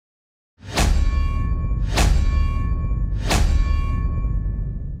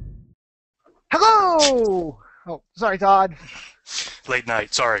Hello! Oh, sorry, Todd. Late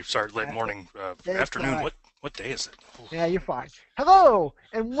night. Sorry, late Uh, morning, It's all afternoon. right. What day is it? Yeah, you're fine. Hello,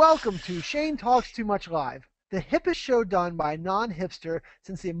 and welcome to Shane Talks Too Much Live, the hippest show done by a non-hipster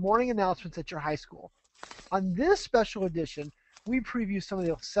since the morning announcements at your high school. On this special edition, we preview some of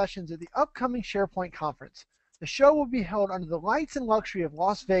the sessions at the upcoming SharePoint Conference. The show will be held under the lights and luxury of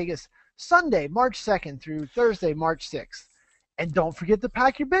Las Vegas, Sunday, March 2nd through Thursday, March 6th. And don't forget to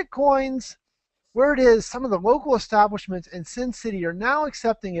pack your Bitcoins. Where it is, some of the local establishments in Sin City are now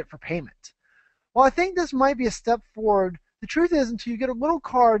accepting it for payment. While I think this might be a step forward, the truth is until you get a little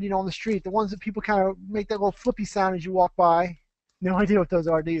card, on the street, the ones that people kind of make that little flippy sound as you walk by. No idea what those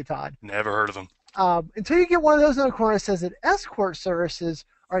are, do you, Todd? Never heard of them. Until you get one of those in the corner that says that escort services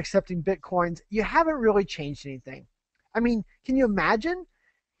are accepting Bitcoins, you haven't really changed anything. I mean, can you imagine?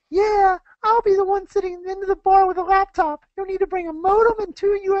 Yeah, I'll be the one sitting in the end of the bar with a laptop. You'll need to bring a modem and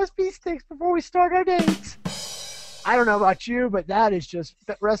 2 USB sticks before we start our dates. I don't know about you, but that is just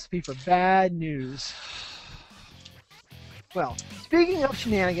a recipe for bad news. Well, speaking of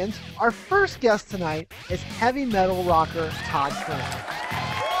shenanigans, our first guest tonight is heavy metal rocker Todd Klindt.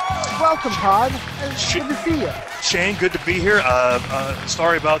 Welcome, Todd. It's good to see you. Shane, good to be here.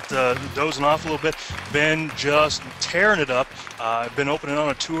 Sorry about dozing off a little bit. Been just tearing it up. I've been opening on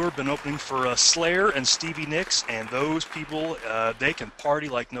a tour. Been opening for Slayer and Stevie Nicks, and those people, they can party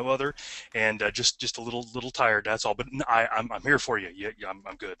like no other. And just a little tired. That's all. But I'm here for you. Yeah,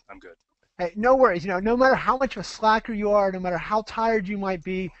 I'm good. I'm good. Hey, no worries. No matter how much of a slacker you are, no matter how tired you might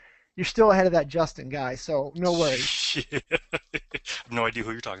be, you're still ahead of that Justin guy. So no worries. I have no idea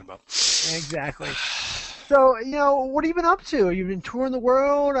who you're talking about. Exactly. So, what have you been up to? You've been touring the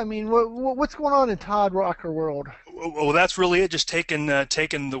world? I mean, what's going on in Todd Rocker world? Well, that's really it. Just taking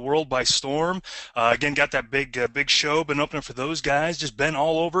the world by storm. Again, got that big show. Been opening for those guys. Just been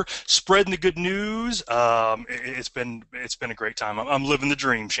all over, spreading the good news. It's been a great time. I'm living the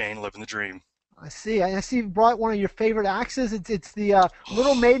dream, Shane. Living the dream. I see. I see you brought one of your favorite axes. It's the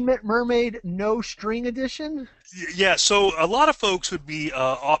Little Mermaid No String Edition. Yeah, so a lot of folks would be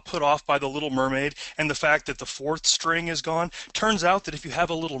put off by the Little Mermaid and the fact that the fourth string is gone. Turns out that if you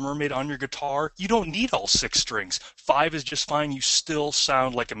have a Little Mermaid on your guitar, you don't need all 6 strings. 5 is just fine. You still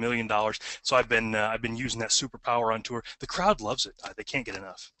sound like $1 million. So I've been using that superpower on tour. The crowd loves it. They can't get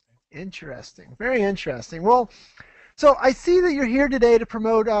enough. Interesting. Very interesting. Well, so I see that you're here today to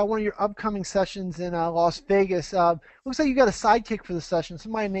promote one of your upcoming sessions in Las Vegas. Looks like you got a sidekick for the session,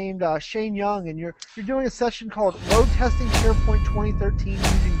 somebody named Shane Young, and you're doing a session called Load Testing SharePoint 2013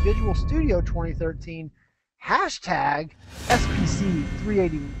 using Visual Studio 2013, hashtag SPC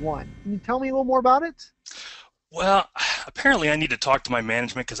 381. Can you tell me a little more about it? Well, apparently I need to talk to my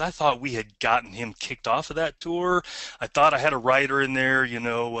management because I thought we had gotten him kicked off of that tour. I thought I had a writer in there,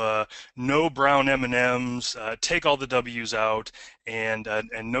 no brown M&Ms, take all the W's out, and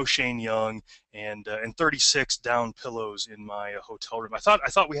no Shane Young, and 36 down pillows in my hotel room. I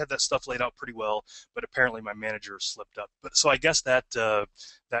thought we had that stuff laid out pretty well, but apparently my manager slipped up. But so I guess that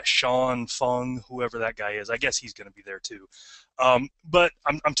Sean Fung, whoever that guy is, I guess he's going to be there too. But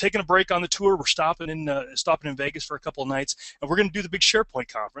I'm taking a break on the tour. We're stopping in Vegas for a couple of nights, and we're going to do the big SharePoint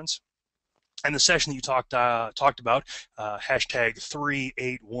conference. And the session that you talked about, hashtag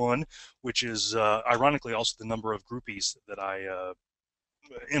 381, which is ironically also the number of groupies that I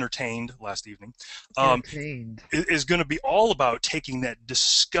entertained last evening, is going to be all about taking that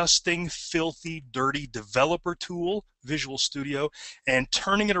disgusting, filthy, dirty developer tool, Visual Studio, and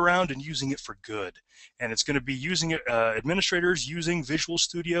turning it around and using it for good. And it's going to be using it, administrators using Visual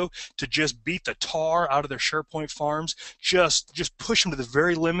Studio to just beat the tar out of their SharePoint farms, just push them to the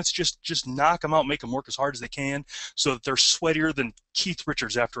very limits, just knock them out, make them work as hard as they can, so that they're sweatier than Keith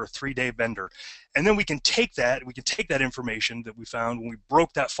Richards after a 3-day bender. And then we can take that information that we found when we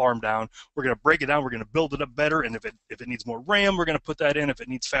broke that farm down. We're going to break it down. We're going to build it up better. And if it needs more RAM, we're going to put that in. If it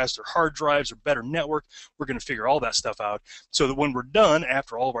needs faster hard drives or better network, we're going to figure all that stuff out. So that when we're done,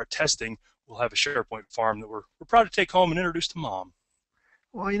 after all of our testing, we'll have a SharePoint farm that we're proud to take home and introduce to Mom.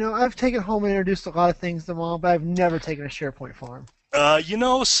 Well, I've taken home and introduced a lot of things to Mom, but I've never taken a SharePoint farm.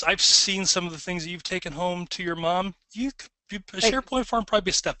 I've seen some of the things that you've taken home to your mom. A SharePoint farm probably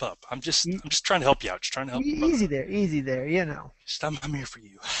be a step up. I'm just trying to help you out. Just trying to help you. Easy there. I'm here for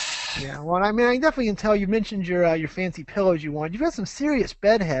you. Yeah, well, I mean, I definitely can tell. You mentioned your fancy pillows you want. You've got some serious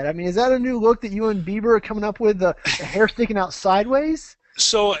bedhead. I mean, is that a new look that you and Bieber are coming up with? The hair sticking out sideways?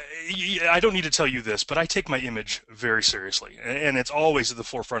 So I don't need to tell you this, but I take my image very seriously, and it's always at the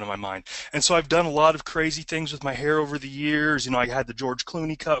forefront of my mind. And so I've done a lot of crazy things with my hair over the years. You know, I had the George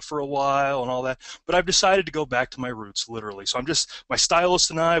Clooney cut for a while and all that, but I've decided to go back to my roots, literally. So I'm just, my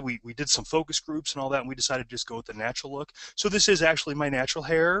stylist and I, we did some focus groups and all that, and we decided to just go with the natural look. So this is actually my natural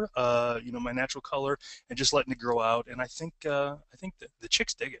hair, you know, my natural color, and just letting it grow out. And I think that the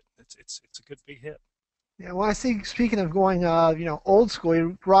chicks dig it. It's a good big hit. Yeah, well, I see. Speaking of going, old school,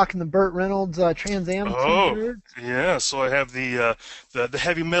 you're rocking the Burt Reynolds Trans Am Oh, T-shirt. yeah. So I have the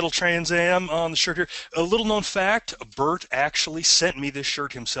heavy metal Trans Am on the shirt here. A little known fact: Bert actually sent me this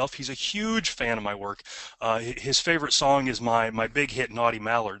shirt himself. He's a huge fan of my work. His favorite song is my big hit "Naughty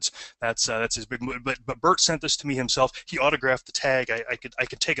Mallards." That's his big. But Bert sent this to me himself. He autographed the tag. I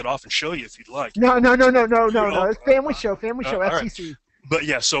could take it off and show you if you'd like. No, no, no, no, no, no, no. Oh, It's family show, all right. SPC. But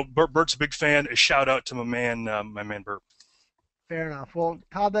yeah, so Bert's a big fan. A shout out to my man Bert. Fair enough. Well,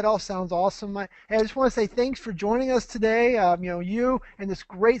 Todd, that all sounds awesome. Hey, I just want to say thanks for joining us today. You and this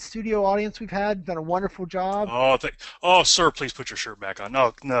great studio audience we've had done a wonderful job. Oh, sir, please put your shirt back on.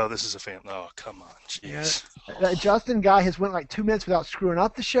 No, no, this is a fan. Oh, come on, Yeah, jeez. that Justin guy has went like 2 minutes without screwing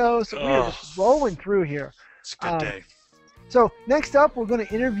up the show, so we are Oh, just rolling through here. it's a good Um, day. so next up, we're going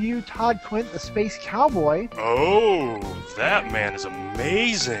to interview Todd Klindt, the Space Cowboy. Oh, that man is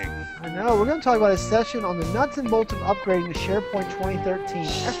amazing. I know. We're going to talk about his session on the nuts and bolts of upgrading to SharePoint 2013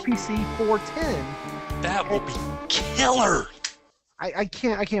 SPC 410. That will be killer. I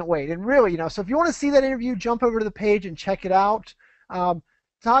can't wait. And really, so if you want to see that interview, jump over to the page and check it out.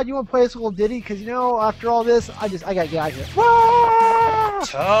 Todd, you want to play us a little ditty? Because after all this, I got to get out of here. Whoa!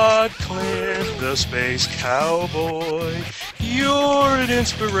 Todd Klindt, the space cowboy, you're an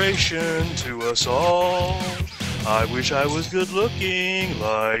inspiration to us all. I wish I was good looking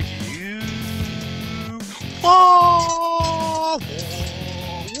like you. Whoa!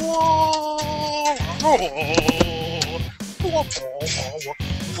 Whoa! Whoa! Whoa!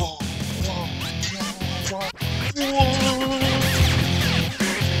 Whoa! Whoa!